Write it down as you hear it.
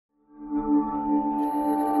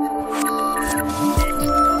Hello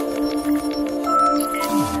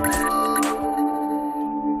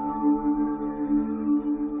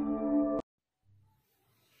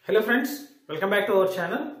friends, welcome back to our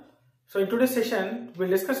channel. So in today's session, we'll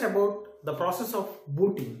discuss about the process of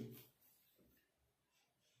booting.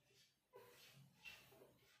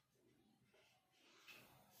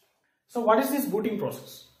 So what is this booting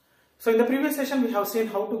process? So in the previous session, we have seen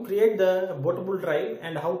how to create the bootable drive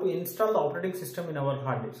and how to install the operating system in our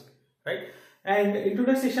hard disk, right? And in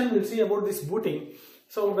today's session, we'll see about this booting.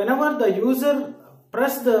 So whenever the user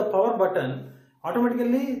press the power button,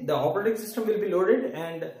 automatically the operating system will be loaded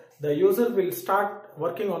and the user will start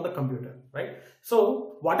working on the computer, right?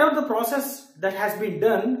 So whatever the process that has been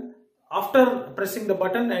done after pressing the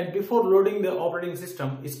button and before loading the operating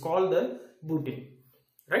system is called the booting,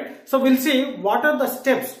 right? So we'll see what are the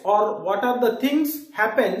steps or what are the things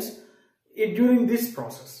happens during this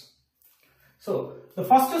process. So the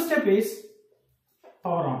first step is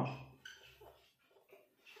power on.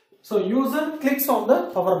 So user clicks on the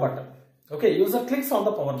power button. Okay, user clicks on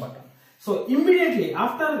the power button. So immediately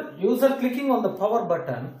after user clicking on the power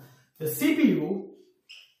button, the CPU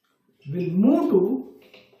will move to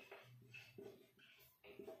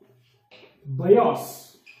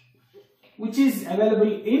BIOS, which is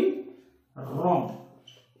available in ROM.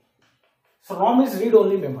 So ROM is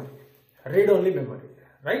read-only memory,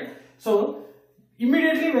 right? So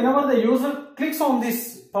immediately whenever the user clicks on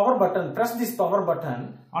this power button, press this power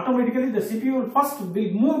button, automatically the CPU will first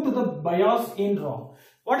will move to the BIOS in ROM.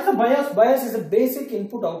 What is the BIOS? BIOS is a basic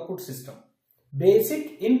input-output system.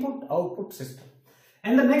 Basic input-output system.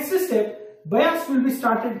 And the next step, BIOS will be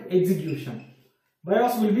started execution.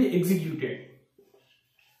 BIOS will be executed.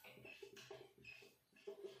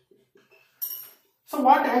 So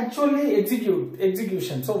what actually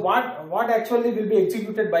execution? So what actually will be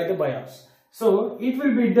executed by the BIOS? So it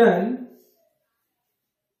will be done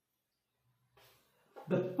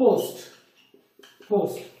the post,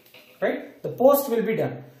 right? The post will be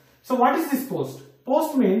done. So what is this post?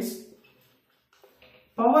 Post means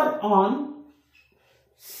power on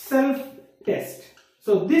self test.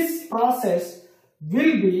 So this process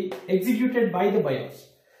will be executed by the BIOS.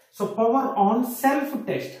 So power on self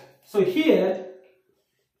test. So here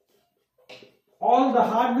all the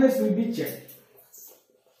hardwares will be checked.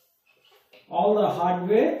 All the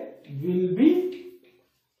hardware will be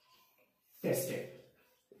tested.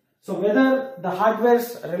 So whether the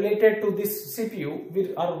hardwares related to this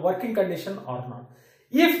CPU are working condition or not.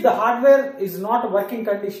 If the hardware is not working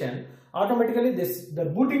condition, automatically the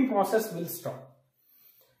booting process will stop.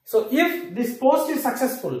 So if this post is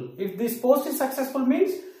successful,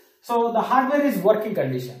 means so the hardware is working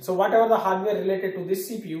condition. So whatever the hardware related to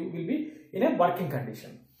this CPU will be in a working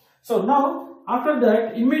condition. So now after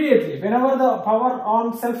that, immediately whenever the power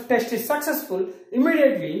on self test is successful,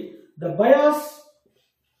 immediately the BIOS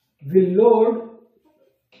will load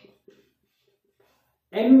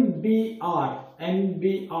MBR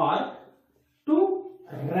to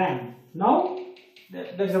RAM. Now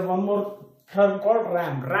there is one more term called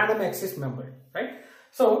RAM, random access memory, right?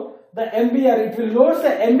 So the MBR, it will load the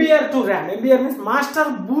MBR to RAM. MBR means master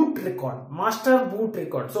boot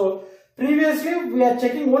record. So previously we are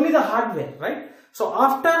checking only the hardware, right? So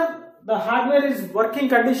after the hardware is working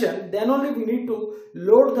condition, then only we need to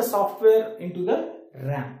load the software into the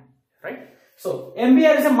RAM, right? So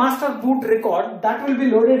MBR is a master boot record that will be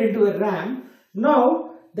loaded into a RAM.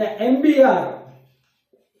 Now the MBR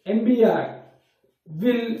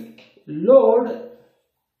will load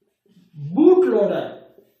bootloader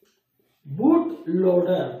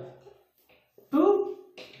to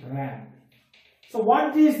RAM. So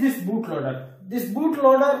what is this bootloader? This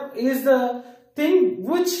bootloader is the thing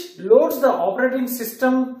which loads the operating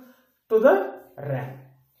system to the RAM,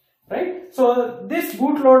 right? So this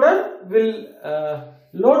bootloader will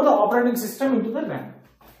load the operating system into the RAM.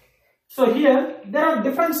 So here there are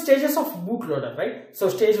different stages of bootloader, right? So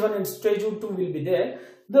stage 1 and stage 2 will be there.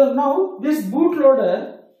 Now this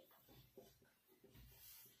bootloader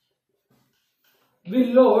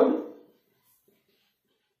will load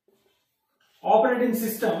operating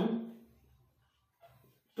system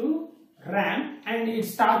to RAM and it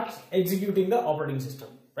starts executing the operating system,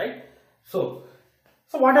 right? So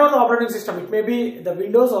whatever the operating system, it may be the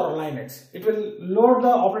Windows or Linux, it will load the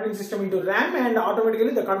operating system into RAM and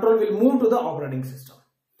automatically the control will move to the operating system.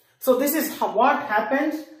 So this is what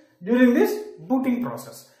happens during this booting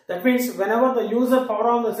process. That means whenever the user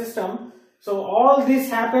power on the system, so all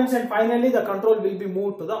this happens and finally the control will be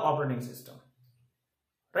moved to the operating system,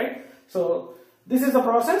 right? So this is the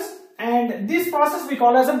process, and this process we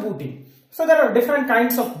call as a booting. So there are different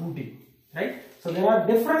kinds of booting, right? So there are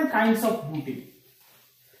different kinds of booting.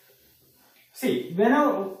 See,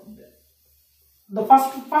 whenever the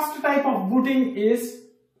first type of booting is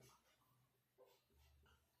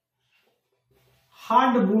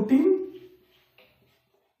hard booting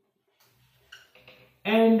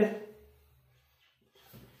and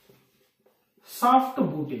soft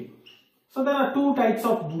booting. So there are two types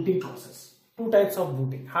of booting process. Two types of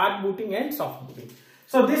booting, hard booting and soft booting.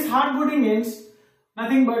 So this hard booting means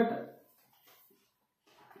nothing but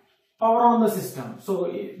power on the system. So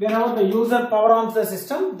whenever the user power on the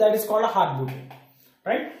system, that is called a hard booting,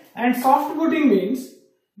 right? And soft booting means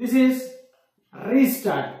this is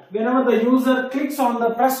restart. Whenever the user press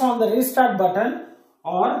on the restart button,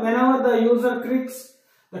 or whenever the user clicks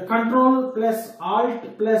the Control plus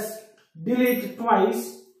Alt plus delete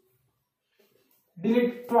twice,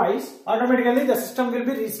 automatically the system will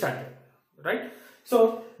be restarted, right?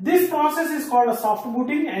 So this process is called a soft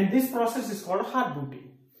booting and this process is called a hard booting.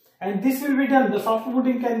 And this will be done, the soft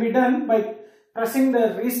booting can be done by pressing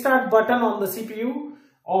the restart button on the CPU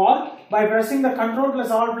or by pressing the Control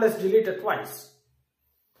plus Alt plus delete twice,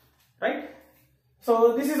 right?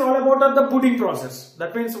 So this is all about the booting process.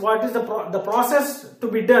 That means what is the process to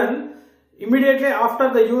be done immediately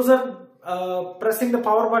after the user pressing the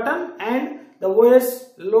power button and the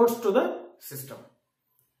OS loads to the system,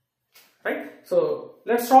 right? So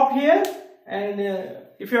let's stop here, and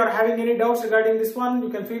if you are having any doubts regarding this one, you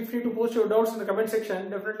can feel free to post your doubts in the comment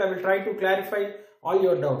section. Definitely I will try to clarify all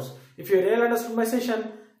your doubts. If you really understood my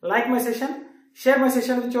session, like my session, share my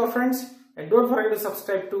session with your friends, and don't forget to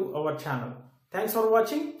subscribe to our channel. Thanks for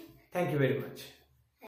watching. Thank you very much.